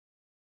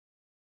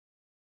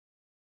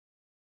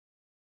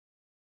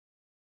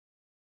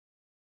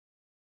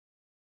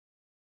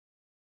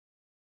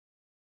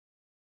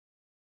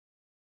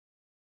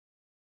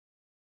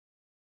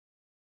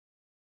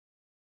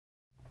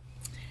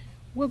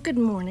Well, good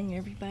morning,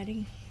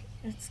 everybody.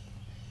 We're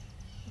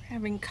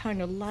having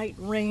kind of light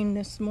rain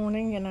this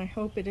morning, and I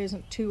hope it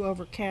isn't too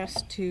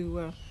overcast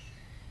for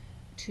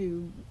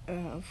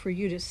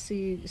you to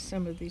see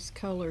some of these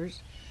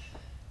colors.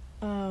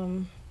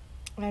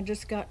 I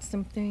just got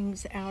some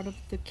things out of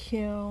the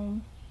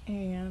kiln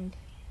and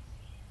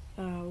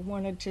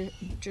wanted to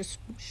just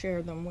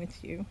share them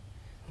with you.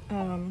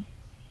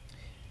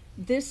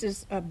 This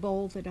is a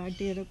bowl that I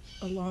did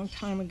a long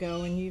time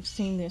ago, and you've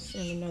seen this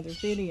in another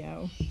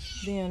video.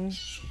 Then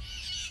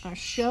I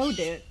showed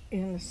it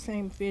in the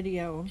same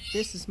video.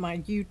 This is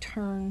my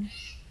U-turn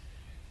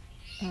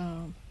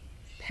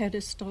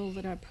pedestal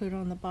that I put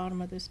on the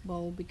bottom of this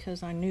bowl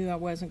because I knew I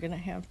wasn't going to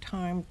have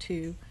time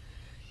to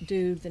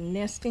do the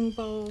nesting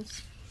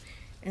bowls.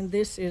 And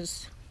this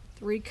is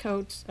 3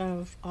 coats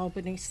of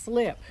Albany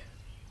slip.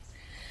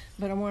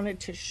 But I wanted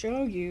to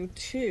show you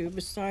too,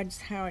 besides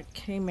how it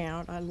came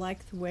out, I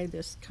like the way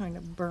this kind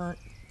of burnt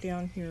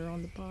down here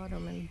on the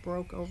bottom and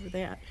broke over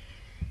that.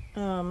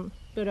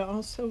 But I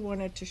also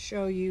wanted to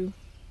show you,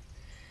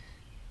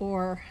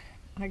 or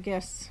I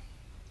guess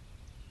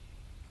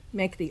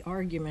make the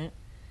argument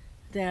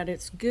that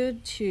it's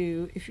good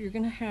to, if you're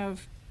going to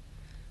have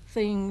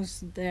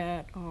things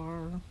that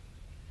are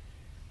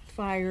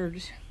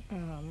fired,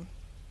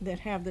 that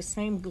have the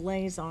same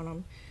glaze on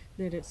them,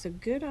 that it's a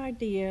good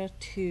idea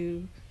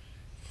to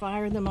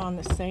fire them on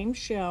the same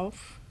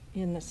shelf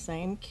in the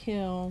same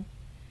kiln,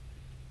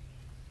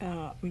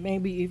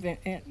 maybe even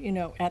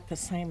at the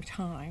same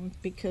time,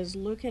 because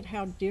look at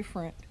how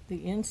different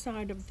the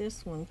inside of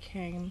this one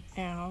came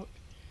out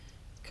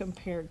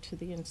compared to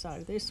the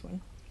inside of this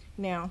one.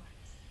 Now,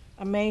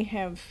 I may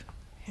have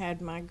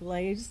had my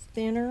glaze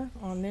thinner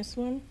on this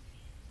one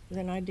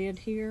than I did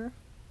here.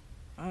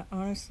 I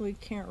honestly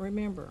can't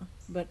remember,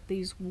 but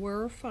these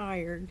were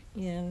fired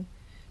in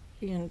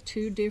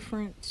 2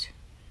 different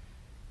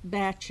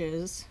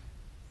batches,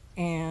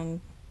 and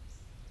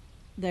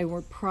they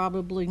were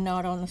probably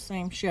not on the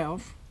same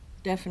shelf,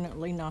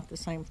 definitely not the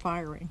same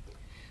firing.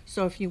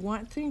 So if you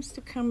want things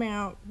to come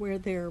out where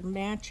they're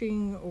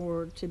matching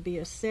or to be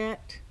a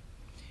set,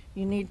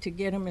 you need to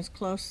get them as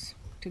close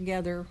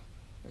together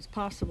as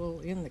possible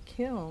in the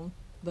kiln,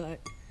 but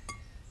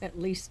at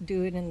least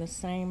do it in the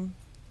same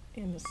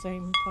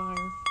fire.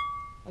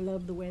 I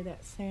love the way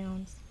that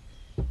sounds.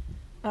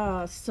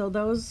 So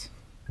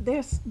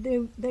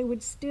they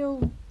would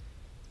still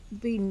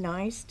be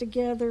nice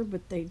together,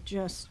 but they're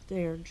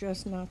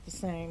just not the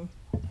same.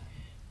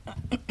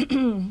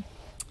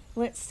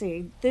 Let's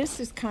see. This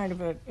is kind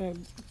of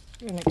an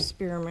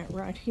experiment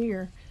right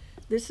here.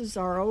 This is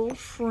our old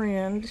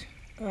friend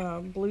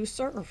Blue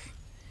Surf,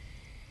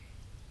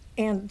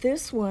 and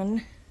this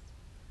one.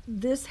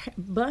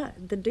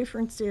 But the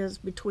difference is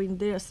between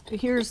this.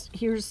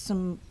 Here's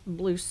some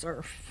Blue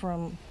Surf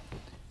from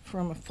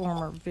a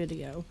former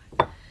video.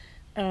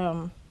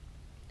 I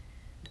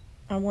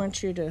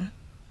want you to,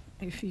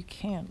 if you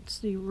can,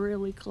 see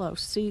really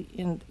close. See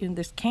in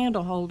this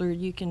candle holder,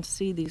 you can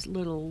see these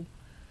little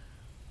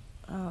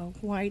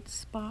white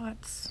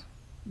spots.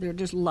 They're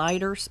just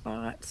lighter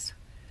spots.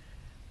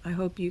 I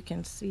hope you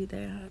can see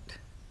that.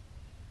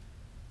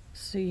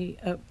 See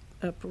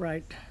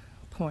upright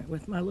point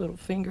with my little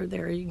finger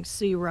there. You can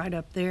see right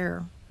up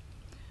there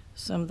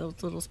some of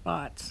those little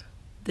spots.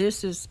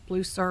 This is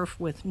Blue Surf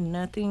with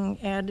nothing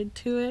added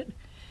to it,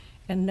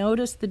 and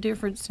notice the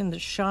difference in the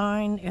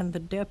shine and the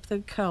depth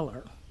of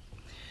color.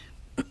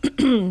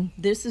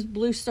 This is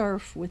Blue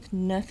Surf with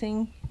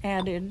nothing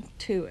added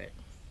to it.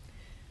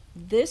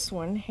 This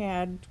one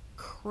had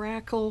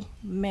Crackle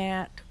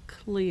Matte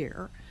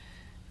Clear,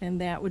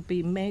 and that would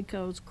be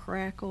Mako's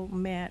Crackle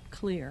Matte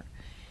Clear.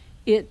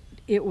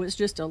 It was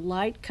just a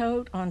light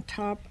coat on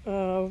top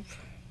of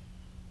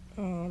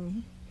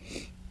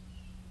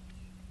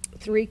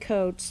 3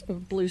 coats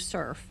of Blue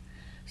Surf.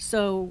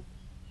 So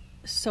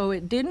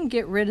it didn't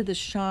get rid of the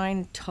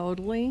shine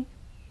totally,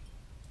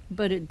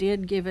 but it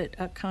did give it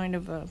a kind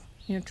of a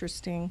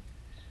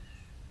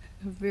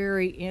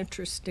very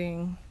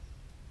interesting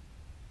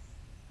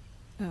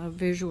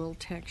visual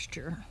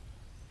texture.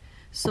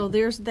 So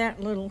there's that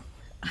little,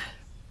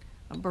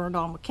 I burned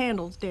all my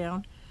candles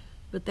down,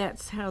 but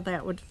that's how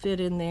that would fit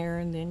in there,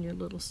 and then your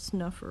little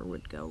snuffer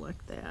would go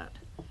like that.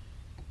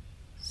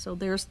 So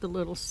there's the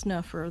little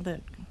snuffer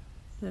that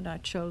I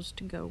chose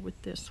to go with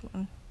this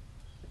one.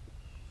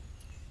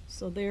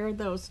 So there are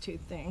those 2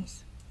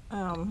 things.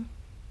 And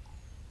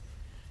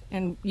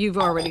you've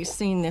already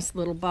seen this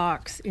little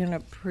box in a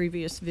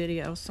previous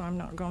video, so I'm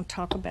not going to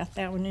talk about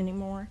that one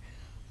anymore.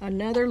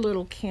 Another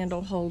little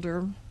candle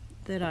holder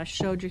that I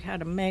showed you how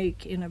to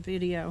make in a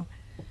video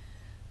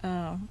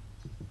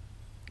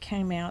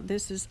came out.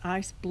 This is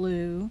ice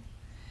blue,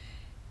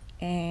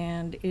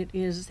 and it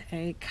is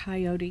a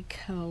coyote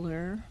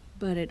color,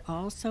 but it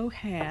also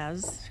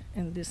has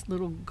this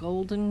little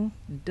golden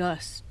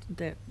dust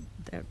that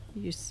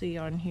you see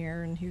on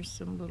here, and here's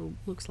some little,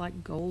 looks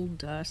like gold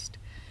dust.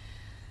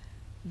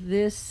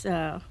 This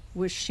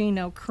was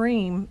Chino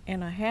Cream,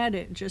 and I had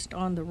it just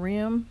on the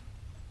rim,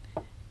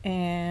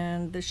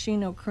 and the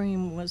Chino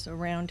cream was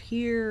around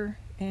here,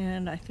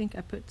 and I think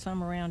I put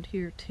some around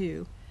here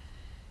too.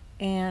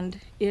 And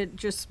it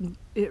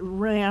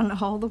ran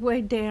all the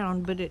way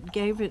down, but it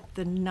gave it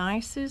the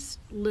nicest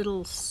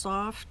little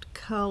soft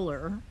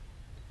color.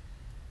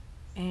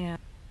 And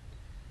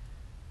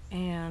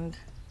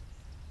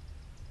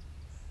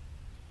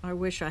I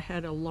wish I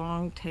had a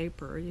long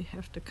taper. You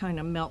have to kind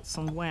of melt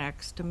some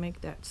wax to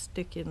make that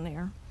stick in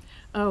there.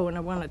 Oh, and I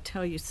want to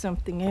tell you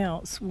something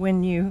else.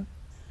 When you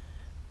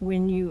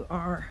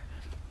are,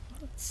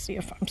 let's see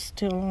if I'm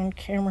still on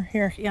camera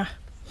here. Yeah.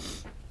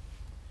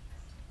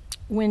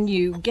 When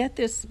you get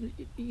this,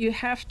 you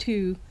have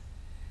to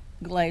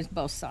glaze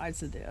both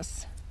sides of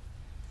this.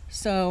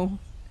 So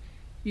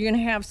you're going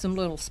to have some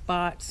little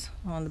spots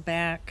on the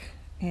back,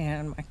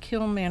 and my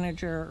kiln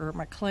manager, or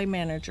my clay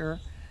manager,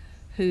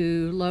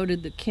 who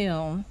loaded the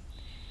kiln,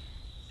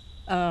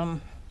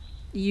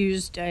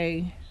 used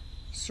a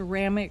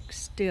ceramic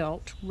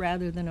stilt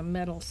rather than a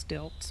metal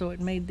stilt, so it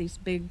made these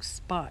big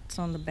spots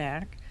on the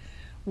back.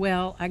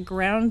 Well, I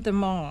ground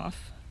them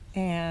off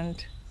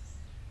and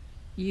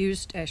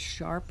used a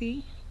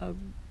Sharpie, a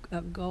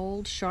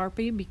gold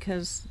Sharpie,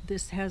 because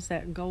this has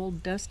that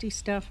gold dusty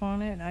stuff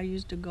on it. I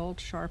used a gold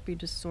Sharpie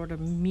to sort of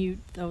mute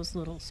those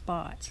little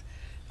spots.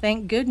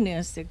 Thank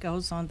goodness it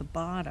goes on the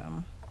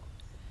bottom,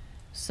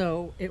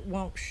 so it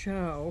won't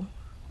show.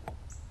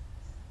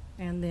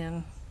 And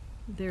then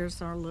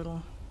there's our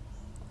little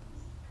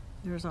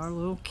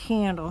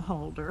candle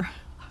holder.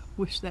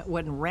 Wish that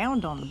wasn't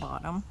round on the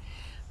bottom,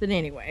 but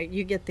anyway,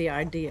 you get the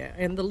idea.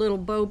 And the little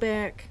bow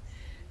back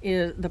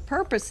is the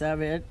purpose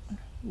of it.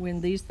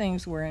 When these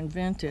things were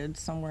invented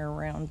somewhere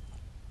around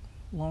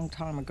a long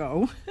time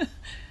ago,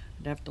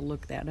 I'd have to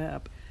look that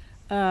up,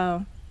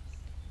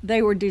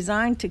 they were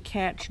designed to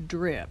catch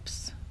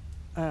drips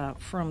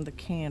from the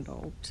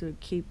candle, to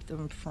keep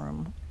them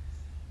from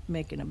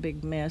making a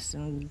big mess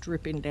and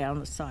dripping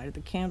down the side of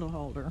the candle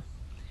holder.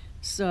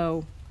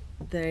 So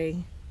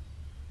they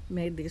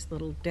made these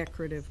little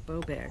decorative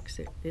bow backs.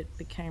 It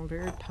became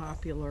very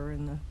popular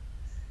in the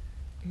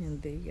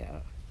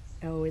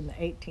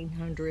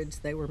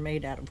 1800s. They were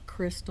made out of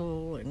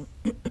crystal, and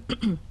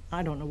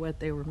I don't know what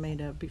they were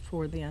made of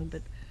before then,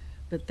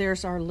 but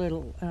there's our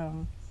little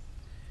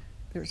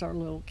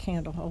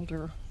candle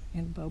holder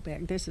and bow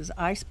bag. This is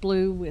ice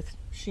blue with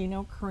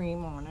Chino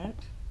cream on it.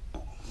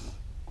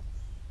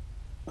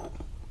 I'll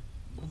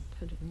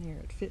put it in there.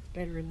 It fits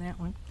better in that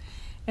one.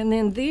 And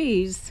then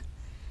this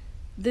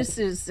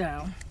is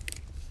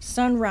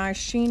Sunrise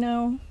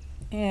Chino,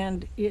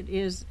 and it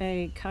is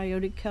a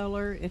coyote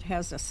color. It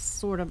has a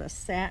sort of a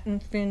satin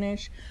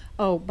finish.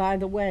 Oh, by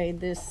the way,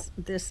 this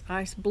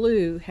ice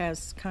blue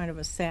has kind of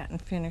a satin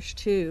finish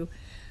too.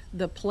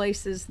 The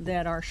places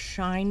that are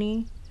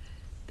shiny,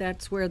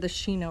 that's where the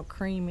Chino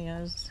cream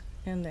is,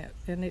 and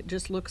it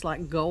just looks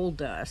like gold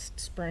dust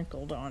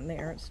sprinkled on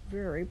there. It's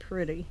very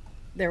pretty.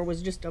 There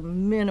was just a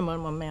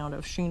minimum amount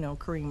of Chino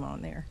cream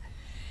on there.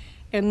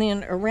 And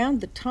then around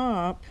the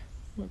top,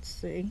 let's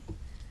see,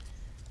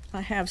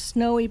 I have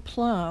Snowy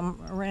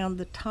Plum around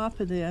the top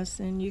of this,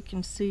 and you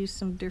can see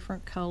some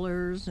different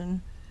colors,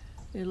 and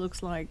it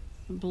looks like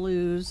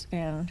blues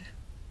and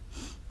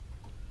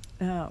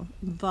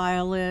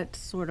violet,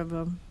 sort of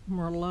a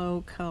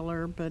Merlot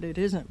color, but it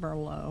isn't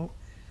Merlot.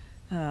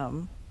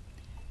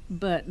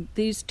 But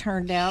these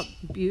turned out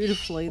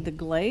beautifully. The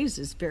glaze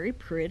is very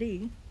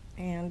pretty,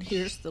 and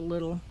here's the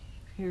little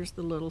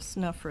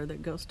snuffer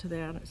that goes to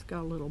that. It's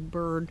got a little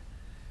bird.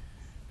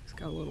 It's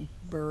got a little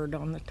bird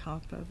on the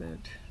top of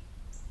it.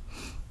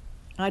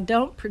 I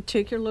don't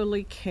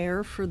particularly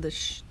care for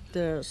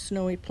the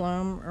Snowy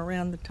Plum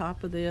around the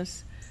top of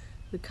this.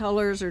 The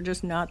colors are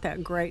just not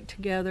that great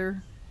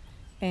together,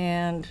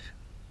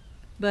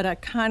 but I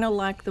kind of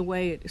like the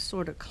way it is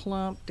sort of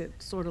clumped.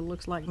 It sort of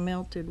looks like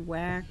melted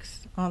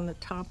wax on the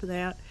top of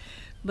that.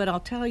 But I'll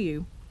tell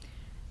you,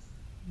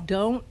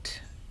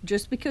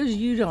 just because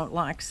you don't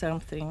like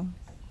something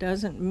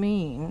doesn't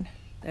mean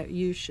that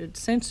you should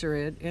censor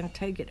it and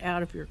take it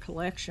out of your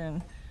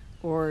collection,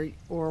 or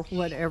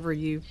whatever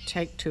you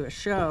take to a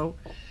show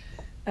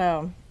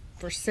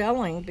for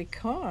selling,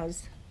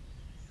 because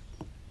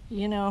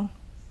you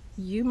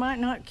might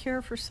not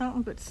care for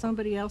something, but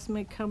somebody else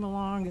may come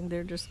along and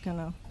they're just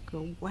gonna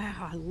go,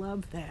 wow, I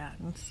love that.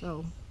 And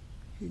so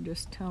you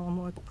just tell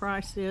them what the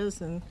price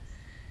is, and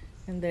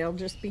they'll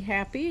just be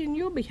happy, and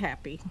you'll be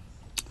happy.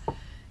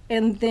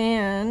 And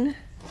then,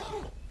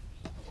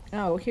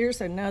 oh, here's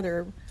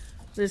another.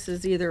 This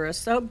is either a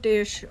soap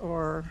dish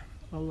or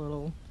a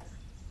little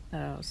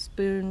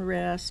spoon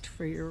rest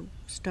for your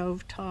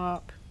stove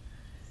top.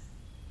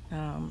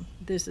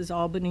 This is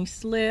Albany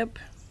Slip,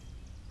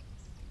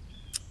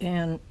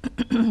 and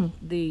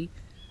the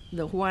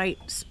white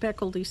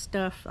speckledy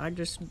stuff, I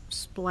just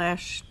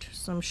splashed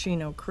some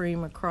Chino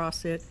cream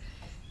across it,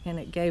 and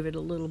it gave it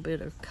a little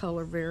bit of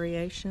color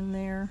variation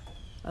there.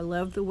 I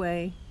love the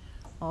way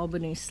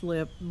Albany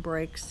Slip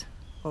breaks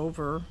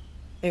over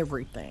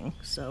everything,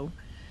 so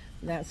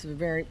that's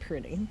very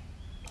pretty.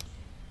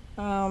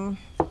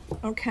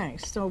 Okay,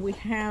 so we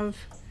have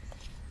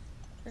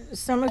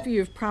some of you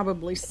have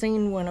probably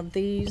seen one of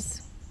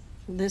these.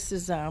 This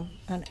is an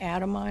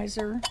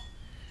atomizer.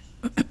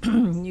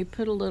 You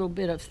put a little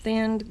bit of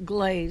thinned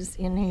glaze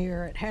in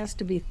here. It has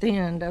to be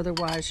thinned,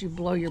 otherwise you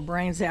blow your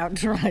brains out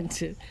trying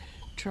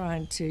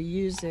to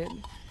use it.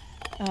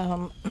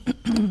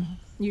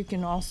 You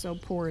can also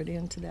pour it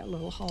into that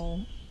little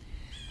hole.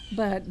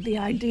 But the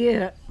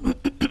idea,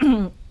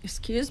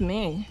 excuse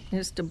me,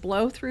 is to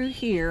blow through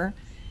here,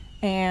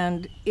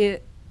 and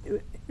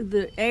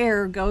the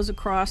air goes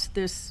across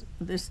this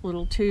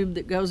little tube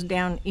that goes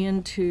down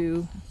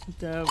into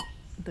the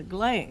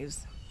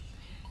glaze.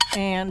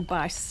 And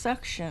by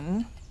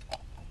suction,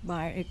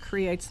 it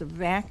creates a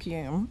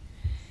vacuum,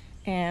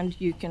 and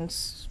you can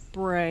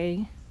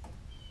spray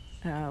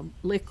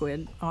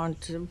liquid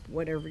onto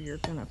whatever you're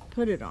going to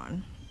put it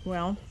on.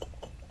 Well,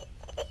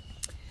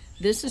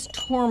 this is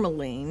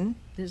tourmaline.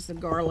 This is a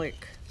garlic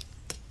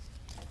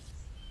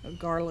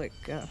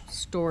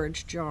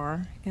storage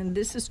jar, and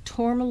this is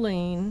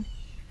tourmaline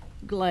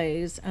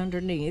glaze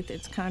underneath.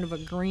 It's kind of a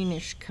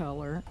greenish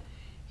color,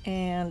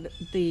 and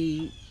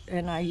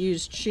I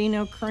used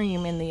Chino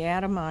cream in the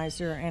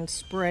atomizer and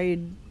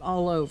sprayed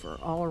all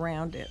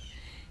around it,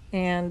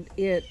 and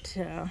it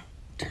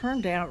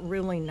turned out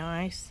really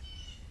nice.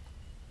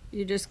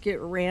 You just get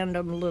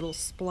random little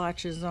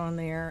splotches on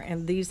there,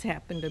 and these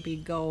happen to be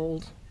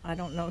gold. I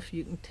don't know if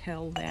you can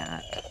tell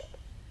that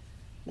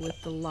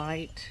with the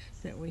light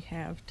that we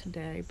have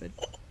today, but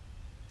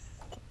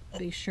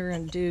be sure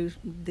and do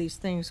these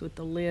things with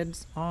the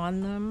lids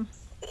on them,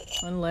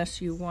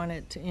 unless you want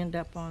it to end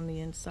up on the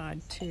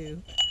inside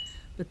too.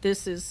 But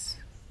this is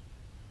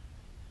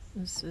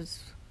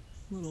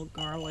little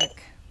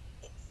garlic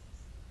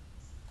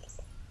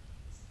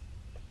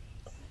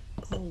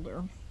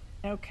holder.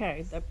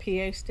 Okay, the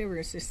pièce de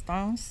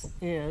résistance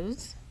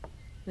is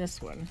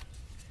this one.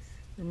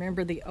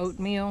 Remember the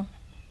oatmeal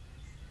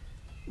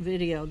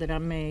video that I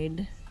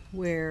made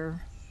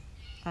where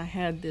I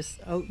had this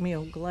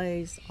oatmeal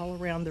glaze all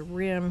around the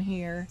rim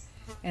here,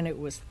 and it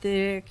was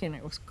thick and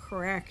it was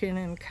cracking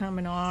and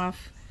coming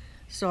off.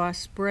 So I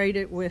sprayed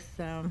it with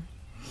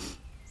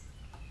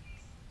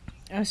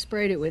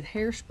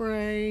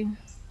hairspray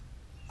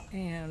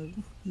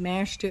and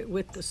mashed it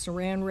with the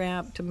saran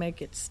wrap to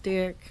make it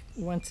stick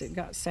once it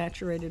got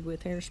saturated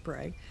with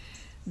hairspray.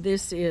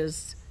 This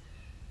is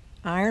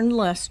iron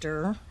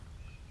luster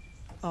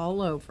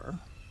all over.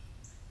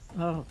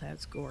 Oh,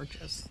 that's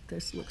gorgeous.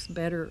 This looks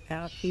better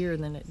out here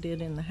than it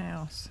did in the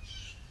house.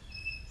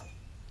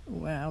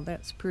 Wow,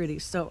 that's pretty.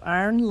 So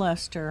iron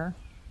luster,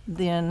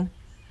 then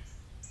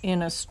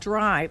in a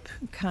stripe,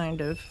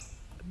 kind of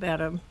about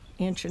 1.5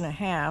 inches,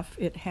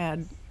 it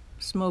had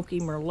smoky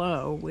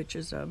merlot, which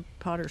is a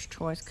Potter's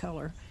Choice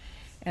color.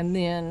 And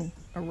then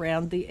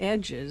around the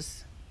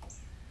edges,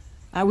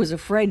 I was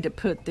afraid to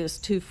put this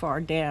too far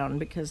down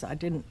because I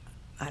didn't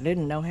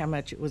know how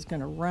much it was going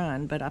to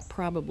run, but I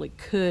probably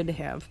could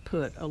have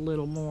put a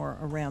little more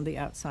around the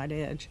outside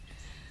edge,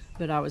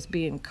 but I was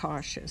being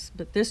cautious.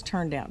 But this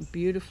turned out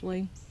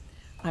beautifully.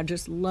 I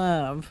just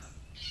love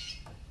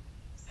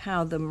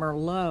how the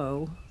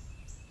merlot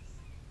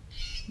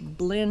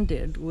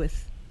blended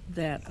with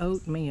that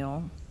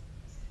oatmeal,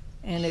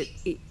 and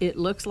it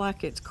looks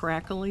like it's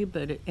crackly,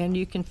 and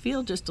you can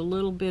feel just a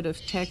little bit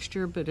of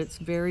texture, but it's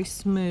very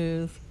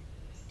smooth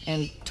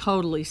and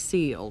totally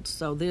sealed.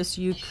 So this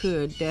you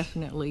could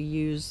definitely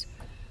use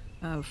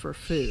for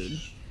food.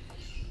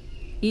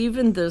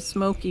 Even the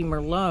smoky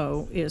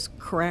merlot is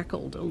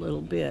crackled a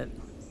little bit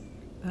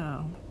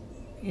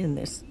in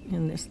this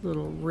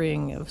little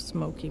ring of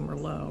smoky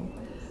merlot,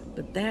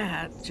 but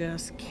that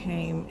just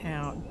came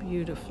out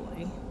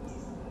beautifully.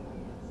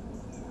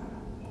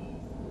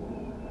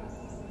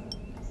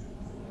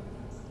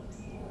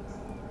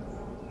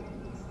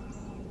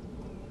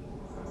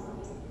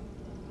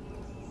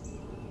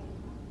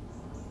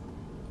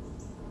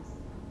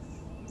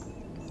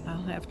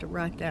 I'll have to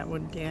write that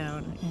one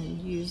down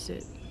and use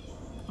it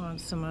on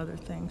some other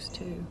things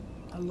too.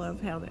 I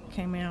love how that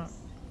came out.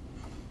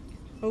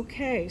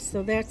 Okay,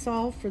 so that's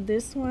all for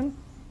this one.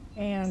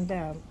 And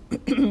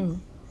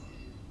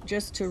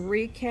just to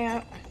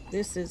recap,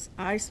 this is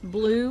ice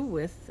blue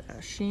with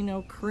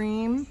Chino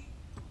cream,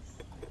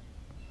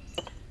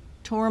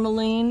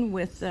 tourmaline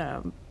with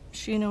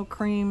Chino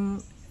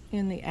cream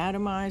in the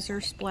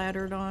atomizer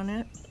splattered on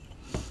it.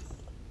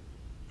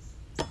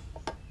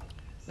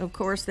 Of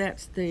course,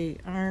 that's the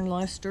iron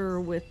luster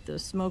with the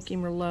smoky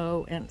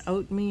merlot and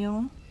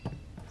oatmeal.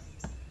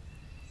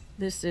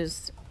 This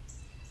is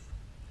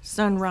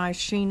Sunrise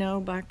Chino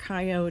by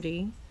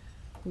Coyote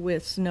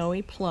with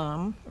snowy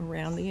plum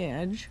around the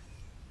edge.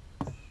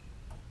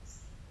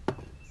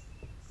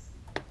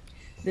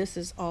 This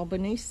is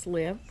Albany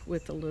Slip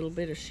with a little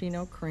bit of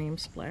Chino cream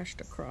splashed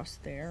across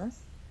there.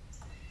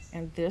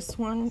 And this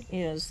one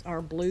is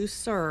our Blue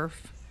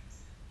Surf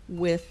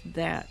with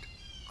that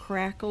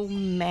crackle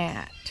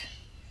matte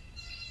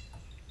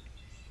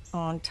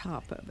on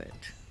top of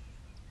it,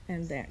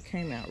 and that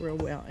came out real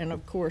well. And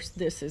of course,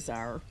 this is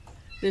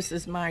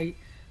my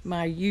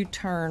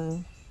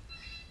U-turn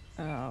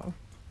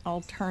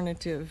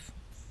alternative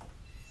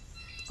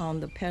on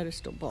the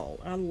pedestal bowl.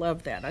 I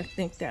love that. I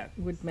think that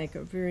would make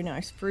a very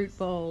nice fruit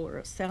bowl or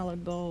a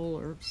salad bowl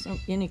or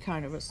any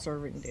kind of a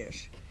serving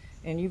dish.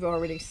 And you've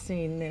already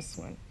seen this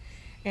one.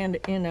 And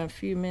in a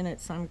few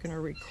minutes, I'm going to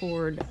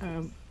record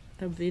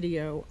a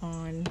video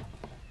on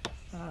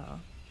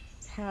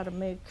how to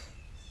make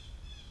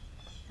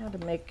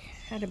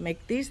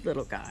these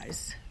little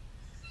guys.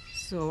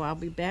 So I'll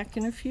be back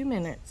in a few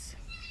minutes,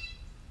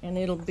 and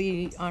it'll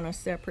be on a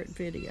separate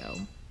video.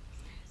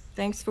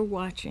 Thanks for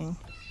watching.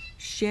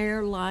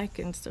 Share, like,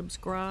 and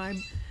subscribe,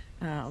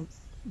 and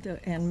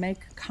make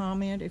a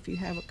comment if you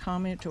have a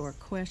comment or a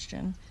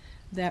question.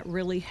 That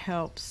really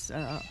helps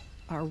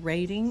our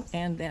rating,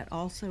 and that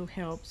also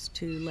helps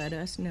to let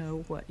us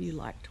know what you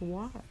like to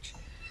watch.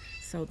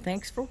 So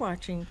thanks for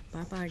watching.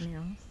 Bye-bye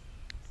now.